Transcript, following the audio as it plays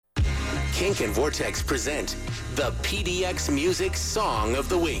Kink and Vortex present the PDX Music Song of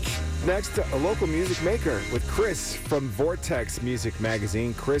the Week. Next, a local music maker with Chris from Vortex Music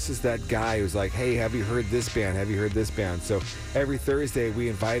Magazine. Chris is that guy who's like, hey, have you heard this band? Have you heard this band? So every Thursday, we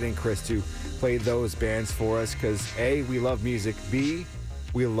invite in Chris to play those bands for us because A, we love music, B,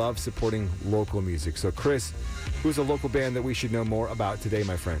 we love supporting local music. So Chris, who's a local band that we should know more about today,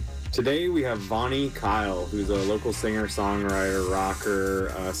 my friend? Today we have Vonnie Kyle, who's a local singer, songwriter,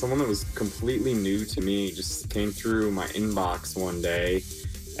 rocker, someone that was completely new to me, just came through my inbox one day,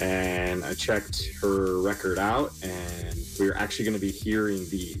 and I checked her record out, and we're actually going to be hearing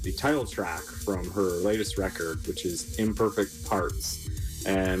the title track from her latest record, which is Imperfect Parts.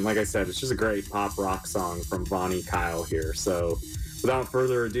 And like I said, it's just a great pop rock song from Vonnie Kyle here. So without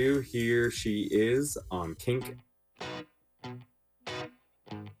further ado, here she is on Kink.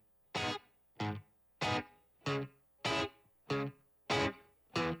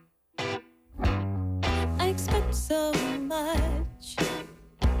 I expect so much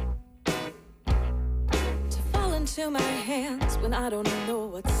to fall into my hands when I don't know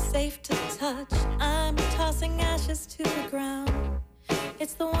what's safe to touch. I'm tossing ashes to the ground.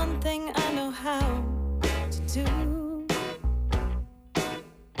 It's the one thing I know how to do.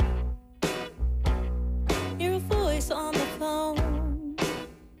 You're a voice on the phone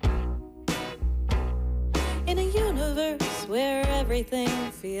in a universe where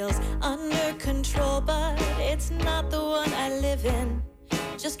everything feels under control, but it's not the one I live in,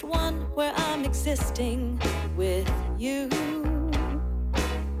 just one where I'm existing with you.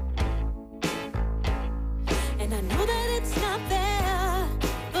 And I know that it's not there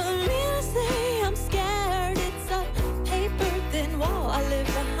for me to say I'm scared. It's a paper thin wall I live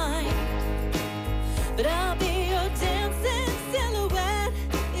behind, but I'll be your dancing silhouette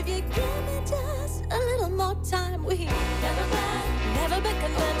if you give me just a little more time. We never been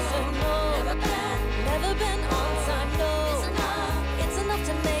conventional, never been on time, no. It's enough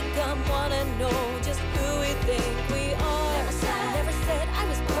to make them wanna know just who we think we are. Never said I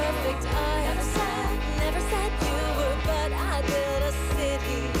was perfect, I never said you were, but I built a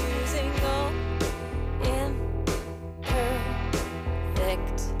city using all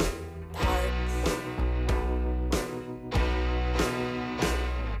imperfect parts.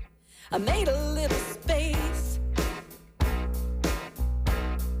 I made a little space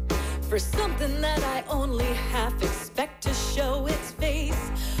for something that I only half expect to show its face,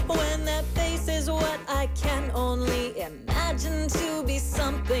 when that face is what I can only imagine to be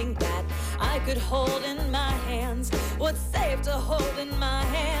something that I could hold in my hands, what's safe to hold in my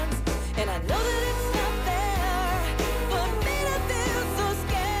hands. And I know that it's not there for me to feel so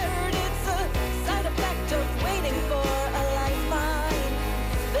scared. It's a side effect of waiting for a lifeline,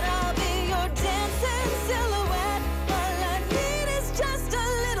 but I'll be your dancing silhouette. All I need is just a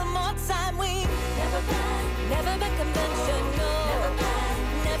little more time. We never been conventional,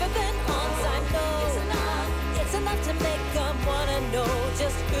 never been on time, no. It's enough to make them wanna know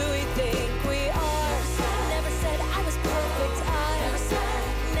just who we think we are. Never said I was perfect, I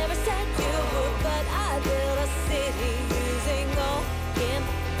never said you were, but I built a city using all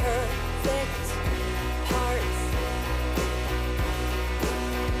imperfect parts.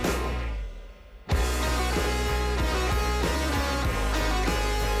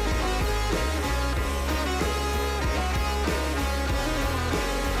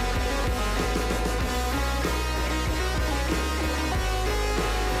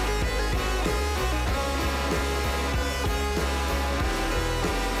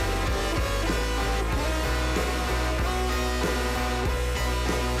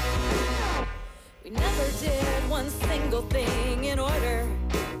 Did one single thing in order,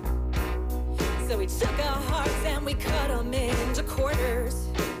 so we took our hearts and we cut them into quarters.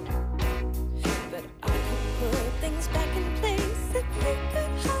 But I could put things back in place if we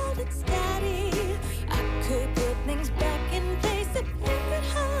could hold it steady. I could put things back in place if we could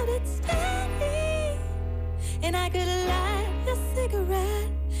hold it steady. And I could light a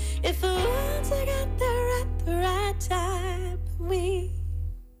cigarette if we were together at the right time. We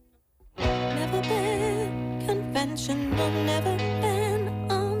never been conventional, never been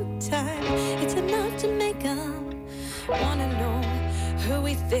on time. It's enough to make them wanna know who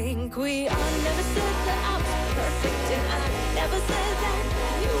we think we are. Never said that I was perfect, and I never said that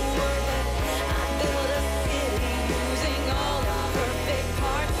you were, but I built a city using all the perfect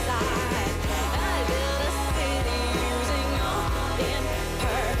parts. I built a city using all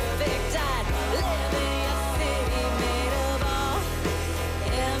imperfect. I'd live in a city made of all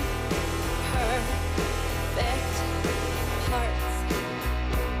imperfect parts.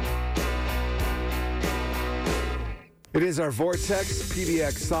 It is our Vortex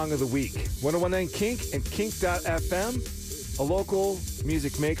PDX Song of the Week. 1019 Kink and Kink.fm, a local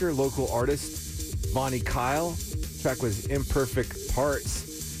music maker, local artist, Vonnie Kyle. Track was Imperfect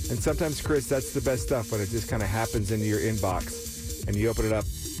Parts. And sometimes, Chris, that's the best stuff when it just kind of happens into your inbox and you open it up.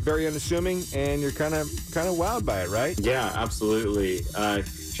 Very unassuming, and you're kind of wowed by it, right? Yeah, absolutely.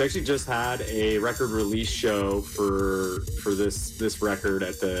 She actually just had a record release show for this record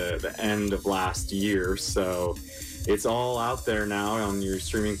at the end of last year, so it's all out there now on your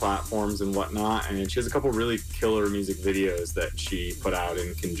streaming platforms and whatnot. And she has a couple really killer music videos that she put out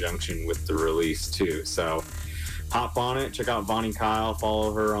in conjunction with the release too. So hop on it, check out Vonnie Kyle,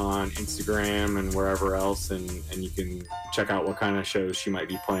 follow her on Instagram and wherever else, and you can check out what kind of shows she might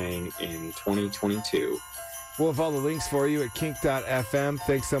be playing in 2022. We'll have all the links for you at kink.fm.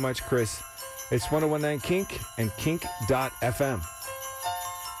 Thanks so much, Chris. It's 1019 Kink and kink.fm.